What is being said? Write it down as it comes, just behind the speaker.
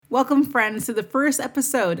Welcome, friends, to the first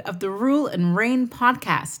episode of the Rule and Reign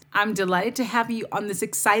podcast. I'm delighted to have you on this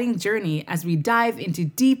exciting journey as we dive into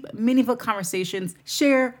deep, meaningful conversations,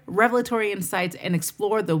 share revelatory insights, and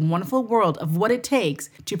explore the wonderful world of what it takes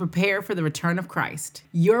to prepare for the return of Christ.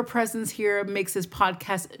 Your presence here makes this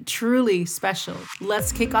podcast truly special.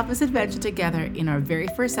 Let's kick off this adventure together in our very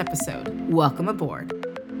first episode. Welcome aboard.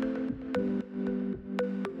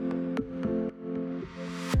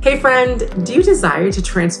 Hey friend, do you desire to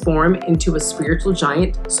transform into a spiritual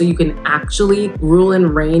giant so you can actually rule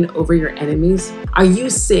and reign over your enemies? Are you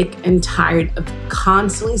sick and tired of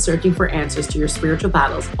constantly searching for answers to your spiritual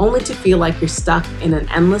battles, only to feel like you're stuck in an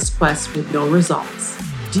endless quest with no results?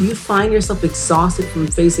 Do you find yourself exhausted from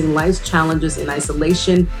facing life's challenges in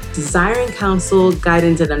isolation, desiring counsel,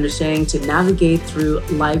 guidance, and understanding to navigate through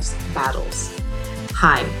life's battles?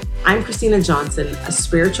 Hi, I'm Christina Johnson, a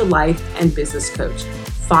spiritual life and business coach,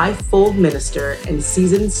 five-fold minister, and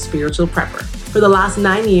seasoned spiritual prepper. For the last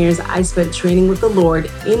 9 years, I spent training with the Lord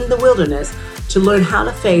in the wilderness to learn how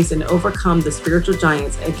to face and overcome the spiritual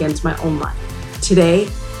giants against my own life. Today,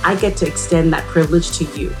 I get to extend that privilege to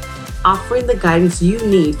you, offering the guidance you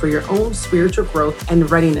need for your own spiritual growth and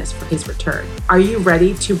readiness for His return. Are you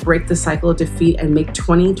ready to break the cycle of defeat and make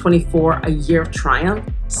 2024 a year of triumph?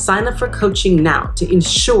 Sign up for coaching now to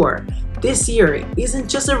ensure this year isn't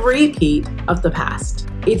just a repeat of the past.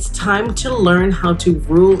 It's time to learn how to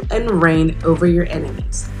rule and reign over your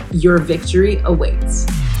enemies. Your victory awaits.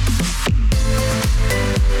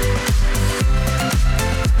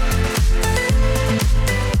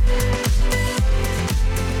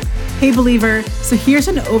 Hey believer, so here's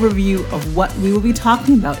an overview of what we will be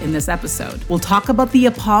talking about in this episode. We'll talk about the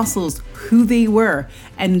apostles, who they were,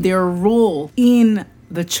 and their role in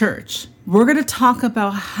the church. We're going to talk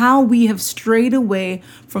about how we have strayed away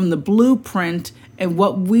from the blueprint and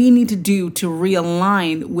what we need to do to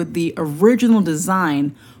realign with the original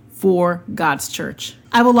design for God's church.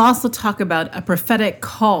 I will also talk about a prophetic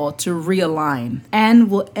call to realign,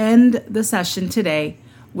 and we'll end the session today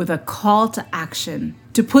with a call to action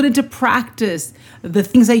to put into practice the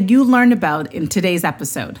things that you learned about in today's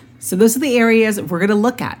episode. So those are the areas we're going to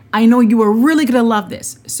look at. I know you are really going to love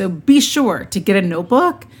this, so be sure to get a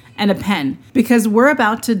notebook and a pen because we're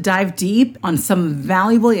about to dive deep on some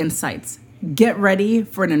valuable insights. Get ready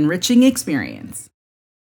for an enriching experience.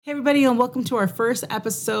 Hey everybody, and welcome to our first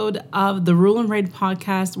episode of the Rule and Reign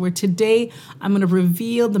podcast, where today I'm going to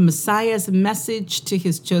reveal the Messiah's message to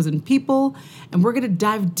his chosen people, and we're going to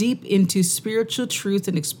dive deep into spiritual truths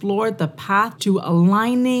and explore the path to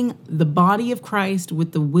aligning the body of Christ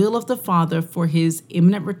with the will of the Father for his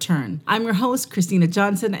imminent return. I'm your host, Christina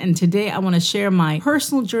Johnson, and today I want to share my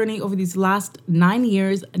personal journey over these last 9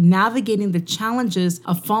 years, navigating the challenges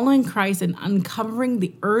of following Christ and uncovering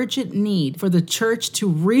the urgent need for the church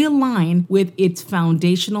to realign with its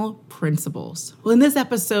foundational principles. Well, in this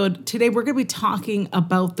episode, today we're going to be talking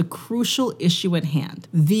about the crucial issue at hand,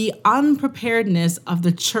 the unpreparedness of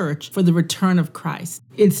the church for the return of Christ.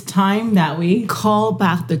 It's time that we call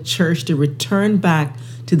back the church to return back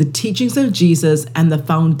to the teachings of Jesus and the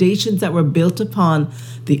foundations that were built upon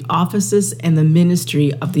the offices and the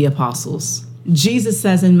ministry of the apostles. Jesus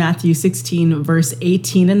says in Matthew 16, verse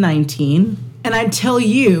 18 and 19, "And I tell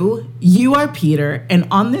you, you are Peter, and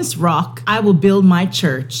on this rock I will build my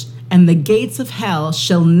church, and the gates of hell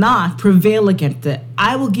shall not prevail against it.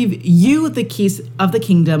 I will give you the keys of the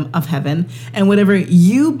kingdom of heaven, and whatever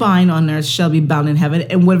you bind on earth shall be bound in heaven,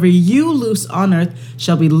 and whatever you loose on earth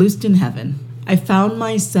shall be loosed in heaven." I found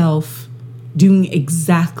myself doing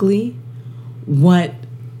exactly what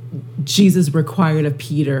Jesus required of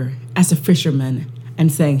Peter as a fisherman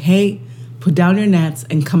and saying, "Hey, put down your nets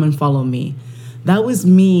and come and follow me." That was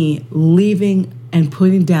me leaving and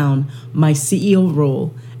putting down my CEO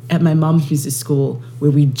role at my mom's music school, where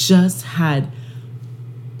we just had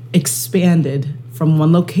expanded from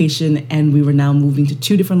one location and we were now moving to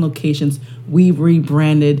 2 different locations. We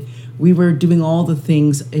rebranded. We were doing all the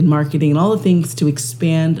things in marketing and all the things to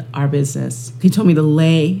expand our business. He told me to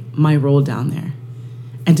lay my role down there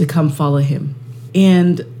and to come follow him.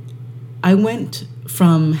 And I went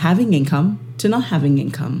from having income to not having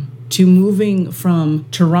income, to moving from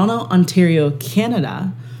Toronto, Ontario,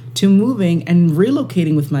 Canada, to moving and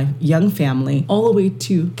relocating with my young family all the way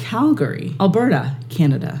to Calgary, Alberta,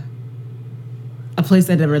 Canada. A place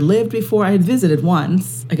I'd never lived before. I had visited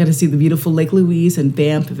once. I got to see the beautiful Lake Louise and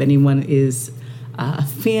Banff. If anyone is a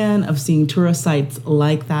fan of seeing tourist sites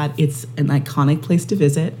like that, it's an iconic place to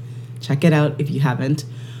visit. Check it out if you haven't.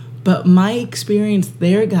 But my experience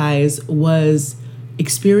there, guys, was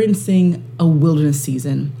experiencing a wilderness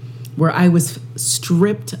season where I was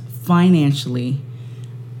stripped financially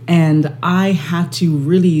And I had to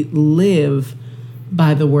really live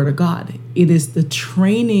by the word of God. It is the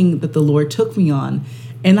training that the Lord took me on.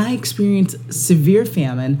 And I experienced severe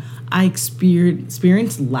famine. I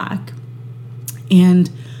experienced lack. And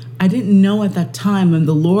I didn't know at that time when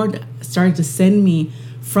the Lord started to send me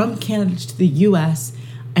from Canada to the US,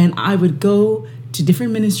 and I would go to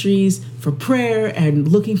different ministries for prayer and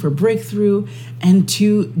looking for breakthrough and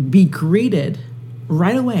to be greeted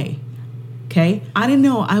right away. Okay? I didn't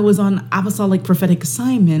know I was on Apostolic Prophetic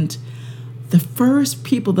assignment. The first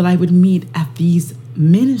people that I would meet at these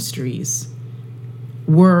ministries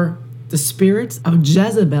were the spirits of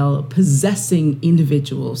Jezebel possessing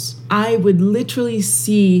individuals. I would literally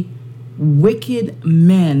see wicked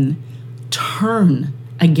men turn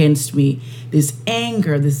against me. This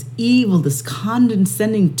anger, this evil, this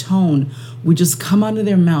condescending tone would just come out of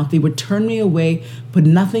their mouth. They would turn me away, put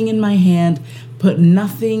nothing in my hand, put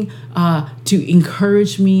nothing to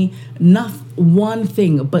encourage me, not one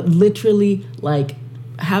thing, but literally like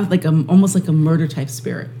have like almost like a murder type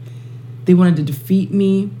spirit. They wanted to defeat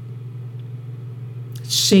me,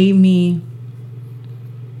 shame me,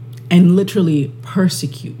 and literally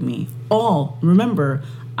persecute me. All, remember,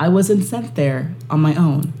 I wasn't sent there on my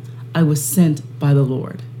own. I was sent by the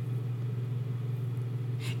Lord.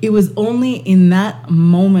 It was only in that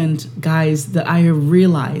moment, guys, that I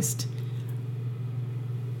realized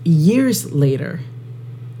years later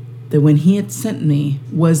that when he had sent me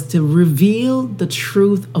was to reveal the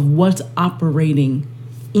truth of what's operating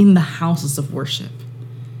in the houses of worship.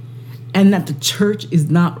 And that the church is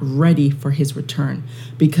not ready for his return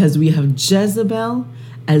because we have Jezebel,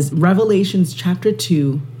 as Revelations chapter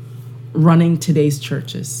 2, running today's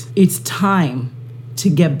churches. It's time to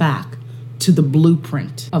get back to the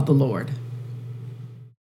blueprint of the Lord.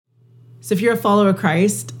 So if you're a follower of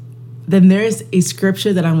Christ, then there's a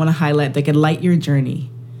scripture that I want to highlight that can light your journey.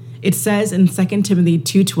 It says in 2 Timothy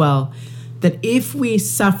 2:12 that if we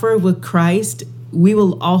suffer with Christ, we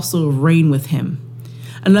will also reign with him.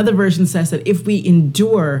 Another version says that if we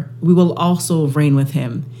endure, we will also reign with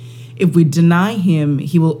him. If we deny him,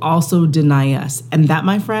 he will also deny us. And that,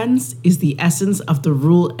 my friends, is the essence of the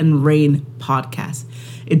Rule and Reign podcast.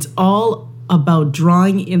 It's all about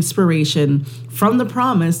drawing inspiration from the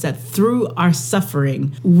promise that through our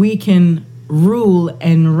suffering, we can rule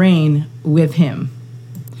and reign with him.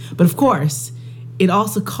 But of course, it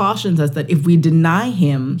also cautions us that if we deny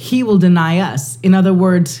him, he will deny us. In other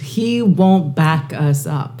words, he won't back us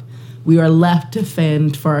up. We are left to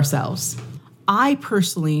fend for ourselves. I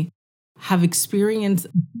personally have experienced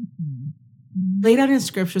laid out in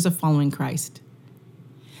scriptures of following Christ.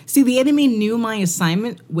 See, the enemy knew my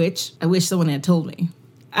assignment, which I wish someone had told me.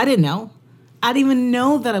 I didn't know. I didn't even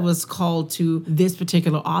know that I was called to this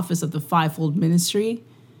particular office of the fivefold ministry.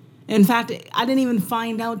 In fact, I didn't even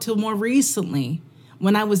find out till more recently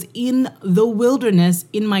when I was in the wilderness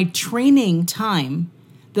in my training time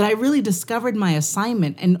that I really discovered my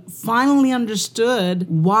assignment and finally understood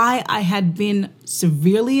why I had been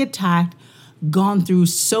severely attacked, gone through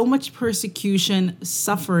so much persecution,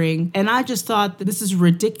 suffering, and I just thought that this is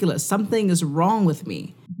ridiculous. Something is wrong with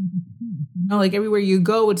me. Like everywhere you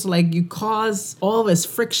go, it's like you cause all this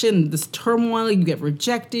friction, this turmoil, you get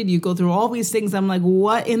rejected, you go through all these things. I'm like,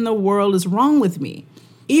 what in the world is wrong with me?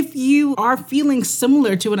 If you are feeling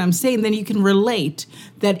similar to what I'm saying, then you can relate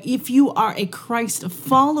that if you are a Christ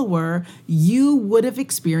follower, you would have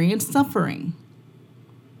experienced suffering.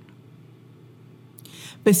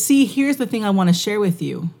 But see, here's the thing I want to share with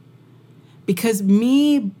you. Because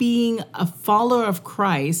me being a follower of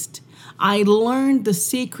Christ, I learned the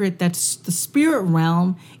secret that the spirit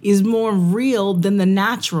realm is more real than the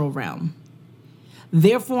natural realm.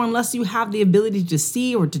 Therefore, unless you have the ability to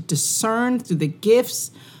see or to discern through the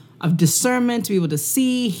gifts of discernment, to be able to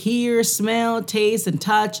see, hear, smell, taste, and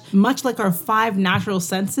touch, much like our 5 natural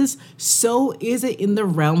senses, so is it in the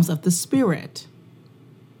realms of the spirit.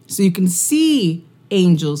 So you can see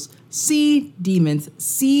angels, see demons,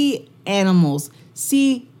 see animals,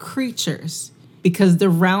 see creatures, because the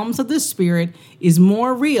realms of the spirit is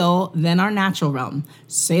more real than our natural realm.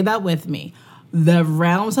 Say that with me. The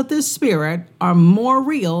realms of the spirit are more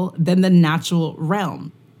real than the natural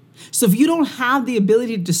realm. So if you don't have the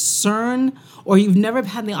ability to discern, or you've never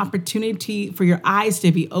had the opportunity for your eyes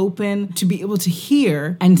to be open, to be able to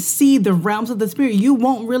hear and see the realms of the spirit, you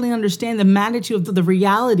won't really understand the magnitude of the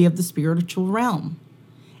reality of the spiritual realm.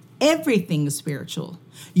 Everything is spiritual.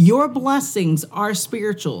 Your blessings are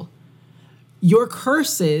spiritual. Your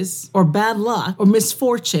curses or bad luck or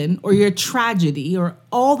misfortune or your tragedy or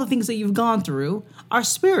all the things that you've gone through are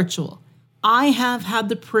spiritual. I have had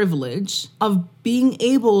the privilege of being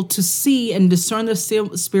able to see and discern the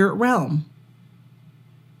spirit realm.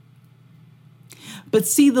 But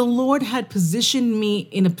see, the Lord had positioned me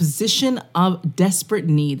in a position of desperate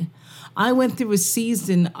need. I went through a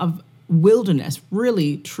season of wilderness,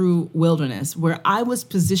 really true wilderness, where I was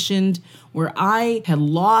positioned, where I had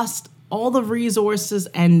lost all the resources,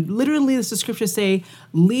 and literally the scriptures say,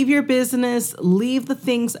 leave your business, leave the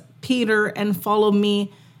things, Peter, and follow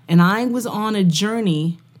me. And I was on a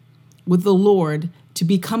journey with the Lord to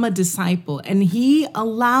become a disciple. And he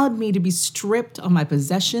allowed me to be stripped of my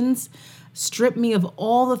possessions, stripped me of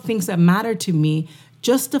all the things that matter to me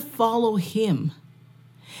just to follow him.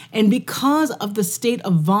 And because of the state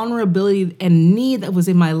of vulnerability and need that was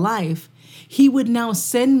in my life, he would now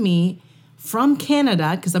send me from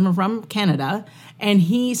Canada, because I'm from Canada, and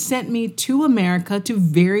he sent me to America to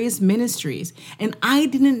various ministries. And I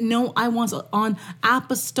didn't know I was on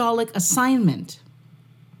apostolic assignment.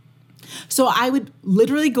 So I would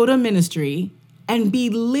literally go to a ministry and be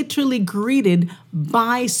literally greeted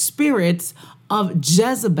by spirits of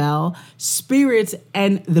Jezebel, spirits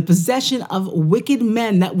and the possession of wicked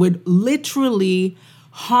men that would literally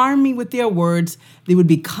harm me with their words. They would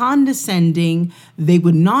be condescending. They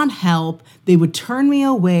would not help. They would turn me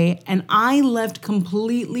away. And I left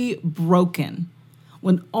completely broken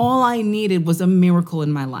when all I needed was a miracle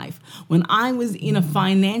in my life. When I was in a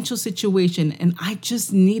financial situation and I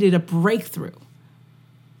just needed a breakthrough.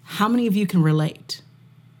 How many of you can relate?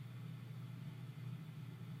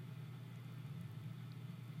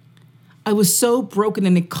 I was so broken,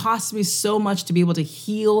 and it cost me so much to be able to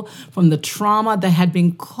heal from the trauma that had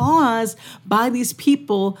been caused by these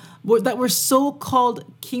people that were so-called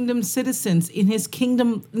kingdom citizens in his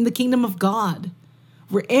kingdom, in the kingdom of God,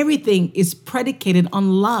 where everything is predicated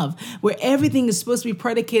on love, where everything is supposed to be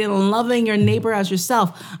predicated on loving your neighbor as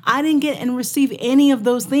yourself. I didn't get and receive any of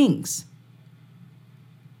those things.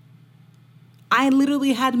 I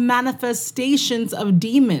literally had manifestations of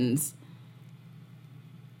demons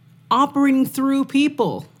operating through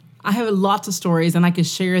people. I have lots of stories and I could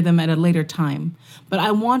share them at a later time. But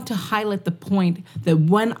I want to highlight the point that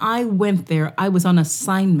when I went there, I was on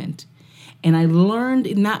assignment. And I learned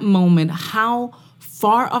in that moment how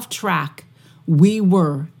far off track we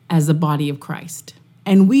were as a body of Christ.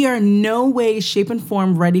 And we are in no way, shape, and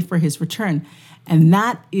form ready for his return. And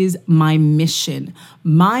that is my mission.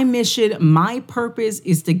 My mission, my purpose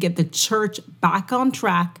is to get the church back on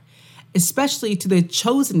track, especially to the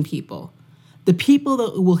chosen people, the people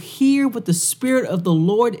that will hear what the Spirit of the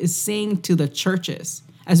Lord is saying to the churches,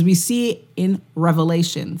 as we see in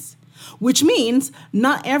Revelations, which means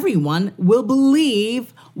not everyone will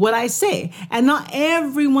believe what I say. And not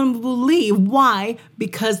everyone will believe. Why?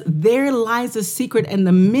 Because there lies the secret and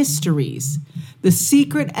the mysteries. The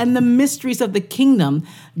secret and the mysteries of the kingdom.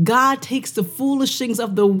 God takes the foolish things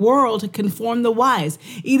of the world to conform the wise.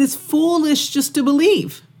 It is foolish just to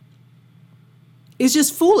believe. It's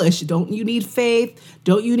just foolish. Don't you need faith?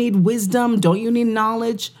 Don't you need wisdom? Don't you need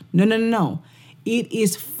knowledge? No. It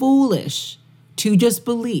is foolish to just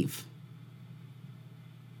believe.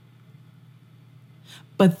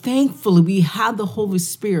 But thankfully, we have the Holy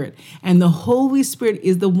Spirit, and the Holy Spirit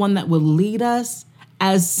is the one that will lead us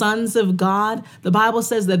as sons of God. The Bible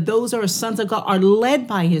says that those who are sons of God are led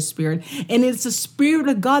by his Spirit, and it's the Spirit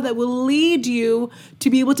of God that will lead you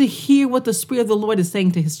to be able to hear what the Spirit of the Lord is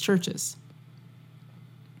saying to his churches.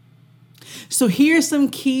 So here's some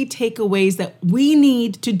key takeaways that we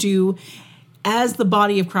need to do as the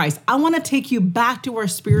body of Christ. I want to take you back to our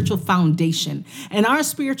spiritual foundation. And our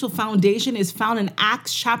spiritual foundation is found in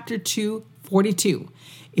Acts chapter 2:42.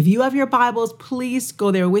 If you have your Bibles, please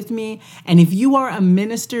go there with me. And if you are a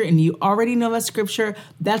minister and you already know that scripture,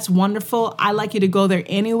 that's wonderful. I like you to go there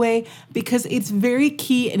anyway, because it's very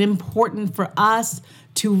key and important for us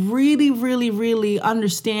to really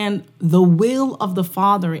understand the will of the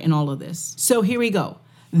Father in all of this. So here we go.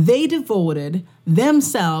 They devoted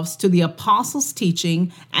themselves to the apostles'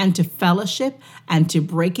 teaching and to fellowship and to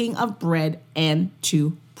breaking of bread and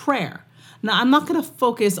to prayer. Now, I'm not going to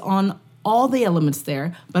focus on all the elements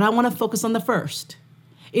there, but I want to focus on the first.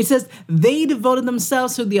 It says they devoted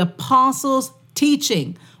themselves to the apostles'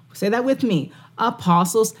 teaching. Say that with me.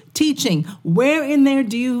 Apostles' teaching. Where in there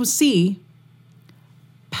do you see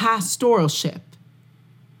pastoralship?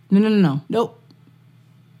 No. Nope.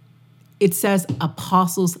 It says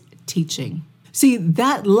apostles' teaching. See,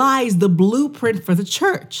 that lies the blueprint for the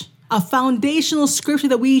church. A foundational scripture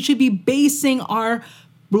that we should be basing our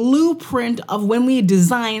blueprint of when we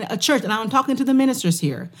design a church. And I'm talking to the ministers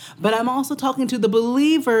here, but I'm also talking to the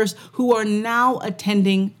believers who are now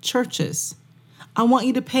attending churches. I want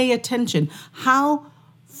you to pay attention. How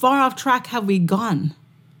far off track have we gone?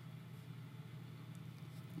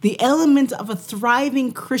 The element of a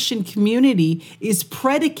thriving Christian community is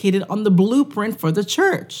predicated on the blueprint for the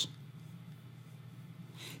church.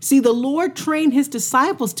 See, the Lord trained his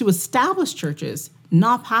disciples to establish churches,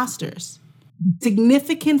 not pastors. The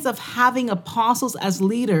significance of having apostles as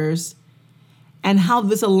leaders and how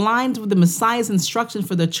this aligns with the Messiah's instruction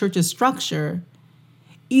for the church's structure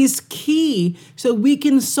is key so we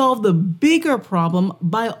can solve the bigger problem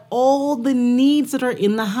by all the needs that are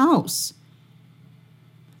in the house.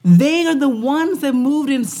 They are the ones that moved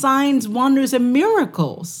in signs, wonders, and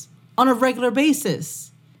miracles on a regular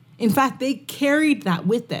basis. In fact, they carried that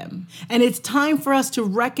with them. And it's time for us to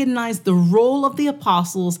recognize the role of the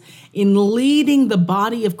apostles in leading the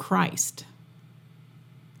body of Christ.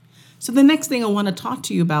 So the next thing I want to talk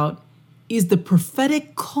to you about is the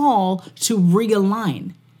prophetic call to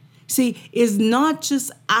realign. See, it's not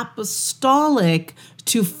just apostolic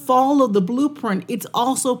to follow the blueprint. It's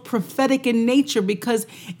also prophetic in nature, because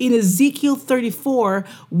in Ezekiel 34,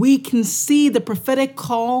 we can see the prophetic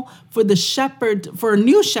call for a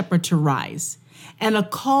new shepherd to rise, and a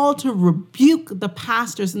call to rebuke the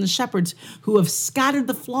pastors and the shepherds who have scattered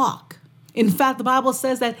the flock. In fact, the Bible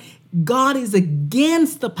says that God is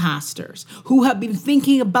against the pastors who have been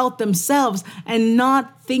thinking about themselves and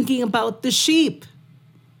not thinking about the sheep.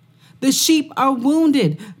 The sheep are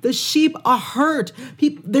wounded. The sheep are hurt.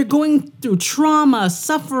 They're going through trauma,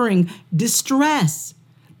 suffering, distress.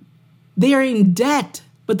 They are in debt.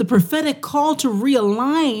 But the prophetic call to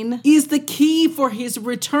realign is the key for his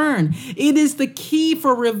return. It is the key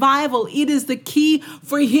for revival. It is the key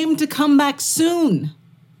for him to come back soon.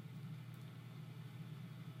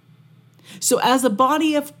 So as the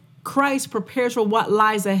body of Christ prepares for what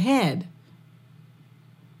lies ahead,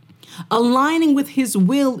 aligning with his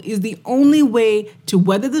will is the only way to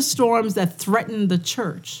weather the storms that threaten the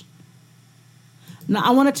church. Now,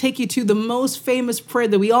 I want to take you to the most famous prayer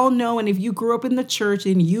that we all know. And if you grew up in the church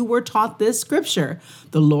and you were taught this scripture,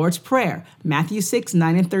 the Lord's Prayer, Matthew 6,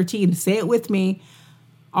 9, and 13. Say it with me.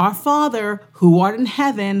 Our Father, who art in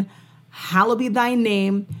heaven, hallowed be thy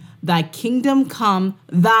name. Thy kingdom come,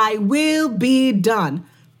 thy will be done.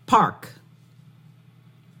 Park.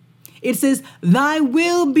 It says, thy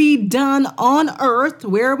will be done on earth.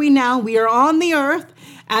 Where are we now? We are on the earth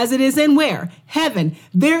as it is in where? Heaven.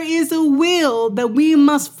 There is a will that we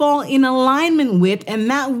must fall in alignment with, and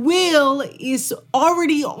that will is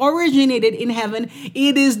already originated in heaven.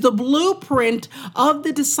 It is the blueprint of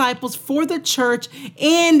the disciples for the church,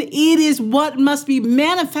 and it is what must be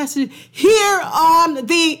manifested here on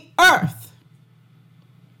the earth.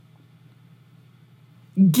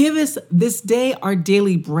 Give us this day our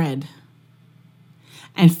daily bread,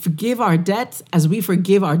 and forgive our debts as we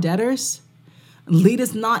forgive our debtors. Lead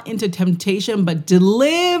us not into temptation, but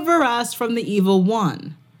deliver us from the evil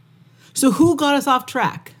one. So who got us off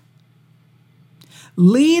track?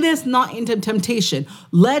 Lead us not into temptation.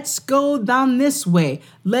 Let's go down this way.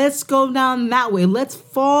 Let's go down that way. Let's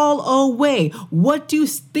fall away. What do you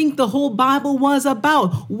think the whole Bible was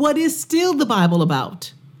about? What is still the Bible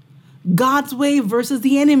about? God's way versus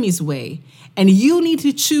the enemy's way. And you need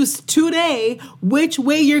to choose today which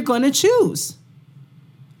way you're going to choose.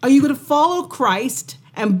 Are you going to follow Christ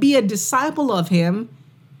and be a disciple of him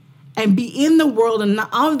and be in the world and not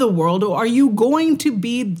out of the world? Or are you going to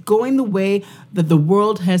be going the way that the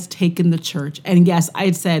world has taken the church? And yes, I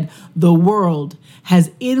said the world has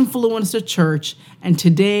influenced the church, and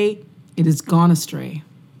today it has gone astray.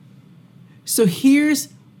 So here's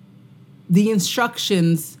the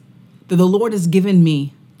instructions that the Lord has given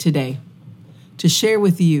me today to share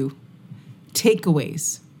with you.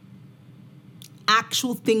 Takeaways.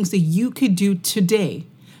 Actual things that you could do today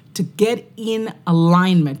to get in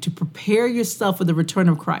alignment, to prepare yourself for the return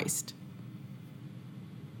of Christ.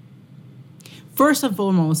 First and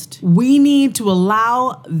foremost, we need to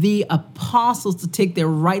allow the apostles to take their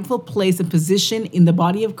rightful place and position in the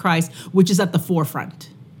body of Christ, which is at the forefront.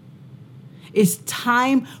 It's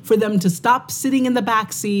time for them to stop sitting in the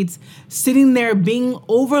back seats, sitting there being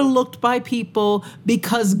overlooked by people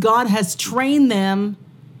because God has trained them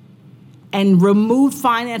and removed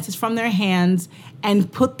finances from their hands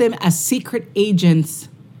and put them as secret agents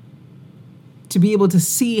to be able to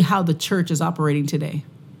see how the church is operating today.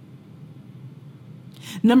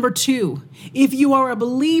 Number two, if you are a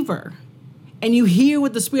believer and you hear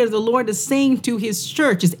what the Spirit of the Lord is saying to his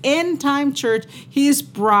church, his end time church, his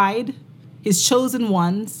bride, his chosen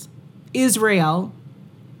ones, Israel,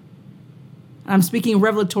 I'm speaking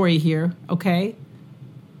revelatory here, okay?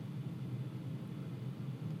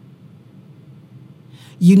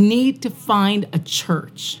 You need to find a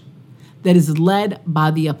church that is led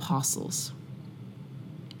by the apostles.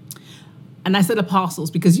 And I said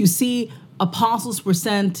apostles because you see, apostles were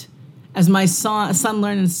sent, as my son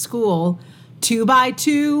learned in school, 2 by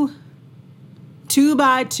 2, 2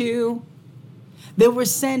 by 2. They were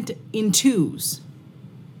sent in twos.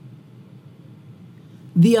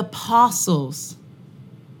 The apostles,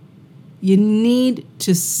 you need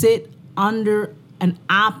to sit under an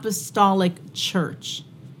apostolic church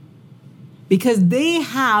because they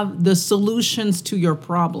have the solutions to your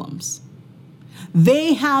problems.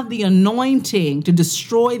 They have the anointing to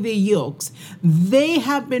destroy the yokes. They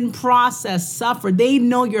have been processed, suffered. They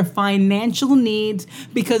know your financial needs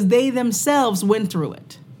because they themselves went through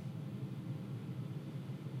it.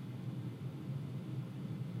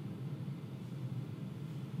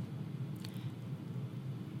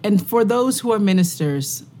 And for those who are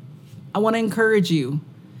ministers, I want to encourage you.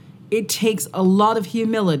 It takes a lot of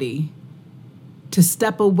humility to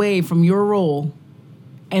step away from your role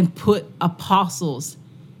and put apostles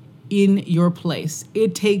in your place.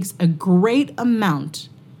 It takes a great amount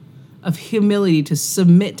of humility to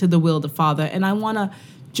submit to the will of the Father. And I want to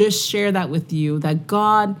just share that with you, that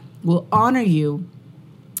God will honor you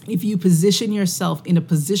if you position yourself in a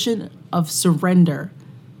position of surrender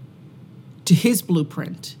to his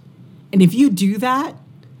blueprint. And if you do that,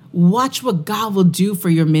 watch what God will do for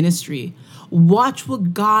your ministry. Watch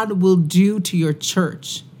what God will do to your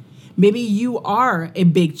church. Maybe you are a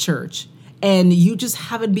big church and you just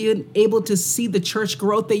haven't been able to see the church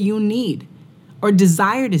growth that you need or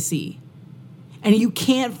desire to see. And you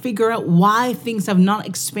can't figure out why things have not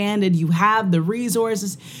expanded. You have the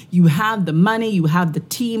resources, you have the money, you have the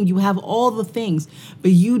team, you have all the things,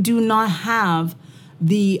 but you do not have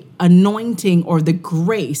the anointing or the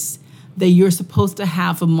grace that you're supposed to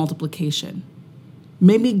have for multiplication.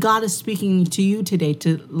 Maybe God is speaking to you today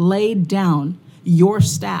to lay down your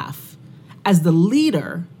staff as the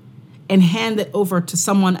leader and hand it over to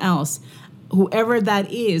someone else, whoever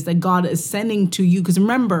that is that God is sending to you. Because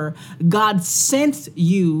remember, God sent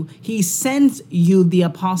you. He sends you the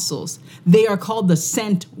apostles. They are called the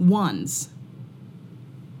sent ones.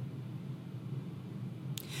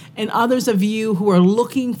 And others of you who are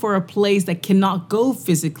looking for a place that cannot go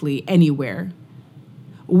physically anywhere,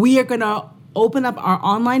 we are going to open up our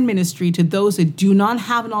online ministry to those that do not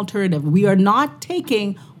have an alternative. We are not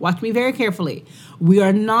taking, watch me very carefully, we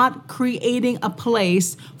are not creating a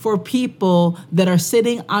place for people that are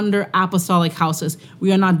sitting under apostolic houses.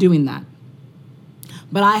 We are not doing that.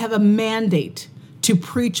 But I have a mandate to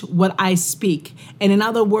preach what I speak. And in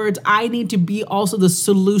other words, I need to be also the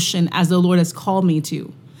solution as the Lord has called me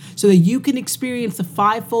to, so that you can experience the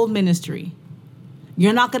fivefold ministry.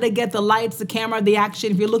 You're not going to get the lights, the camera, the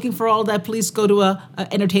action. If you're looking for all that, please go to a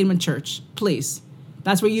entertainment church. Please.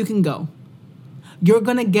 That's where you can go. You're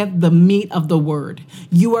going to get the meat of the word.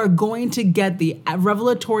 You are going to get the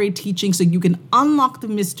revelatory teaching so you can unlock the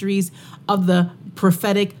mysteries of the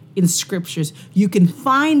prophetic in scriptures. You can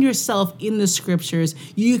find yourself in the scriptures.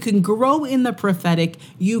 You can grow in the prophetic.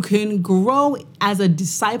 You can grow as a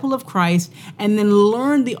disciple of Christ and then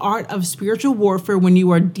learn the art of spiritual warfare when you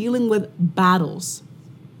are dealing with battles.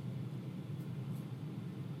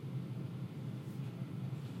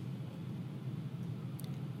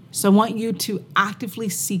 So I want you to actively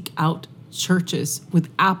seek out churches with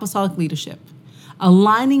apostolic leadership,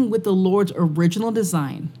 aligning with the Lord's original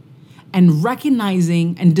design, and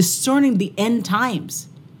recognizing and discerning the end times.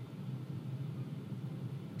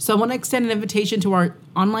 So I want to extend an invitation to our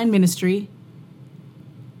online ministry.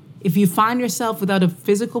 If you find yourself without a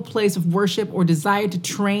physical place of worship or desire to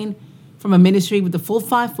train from a ministry with the full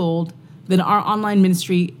fivefold, then our online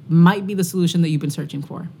ministry might be the solution that you've been searching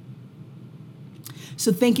for.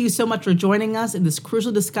 So thank you so much for joining us in this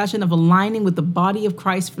crucial discussion of aligning with the body of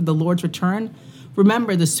Christ for the Lord's return.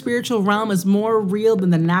 Remember, the spiritual realm is more real than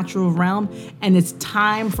the natural realm, and it's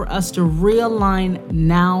time for us to realign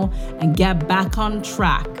now and get back on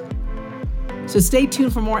track. So stay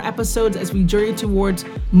tuned for more episodes as we journey towards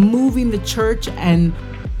moving the church and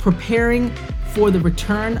preparing for the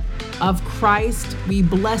return of Christ. We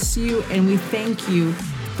bless you and we thank you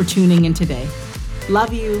for tuning in today.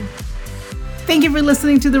 Love you. Thank you for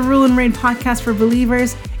listening to the Rule and Reign podcast for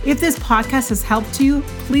believers. If this podcast has helped you,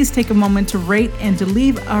 please take a moment to rate and to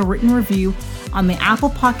leave a written review on the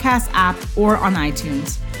Apple Podcast app or on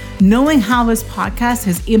iTunes. Knowing how this podcast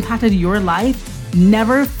has impacted your life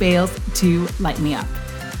never fails to light me up.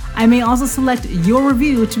 I may also select your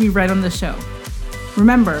review to be read on the show.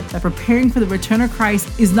 Remember that preparing for the return of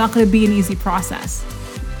Christ is not going to be an easy process,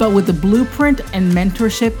 but with the blueprint and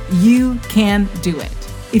mentorship, you can do it.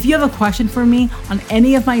 If you have a question for me on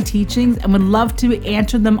any of my teachings and would love to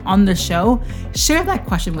answer them on the show, share that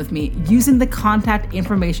question with me using the contact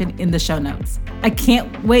information in the show notes. I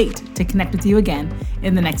can't wait to connect with you again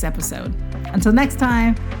in the next episode. Until next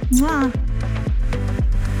time, mwah.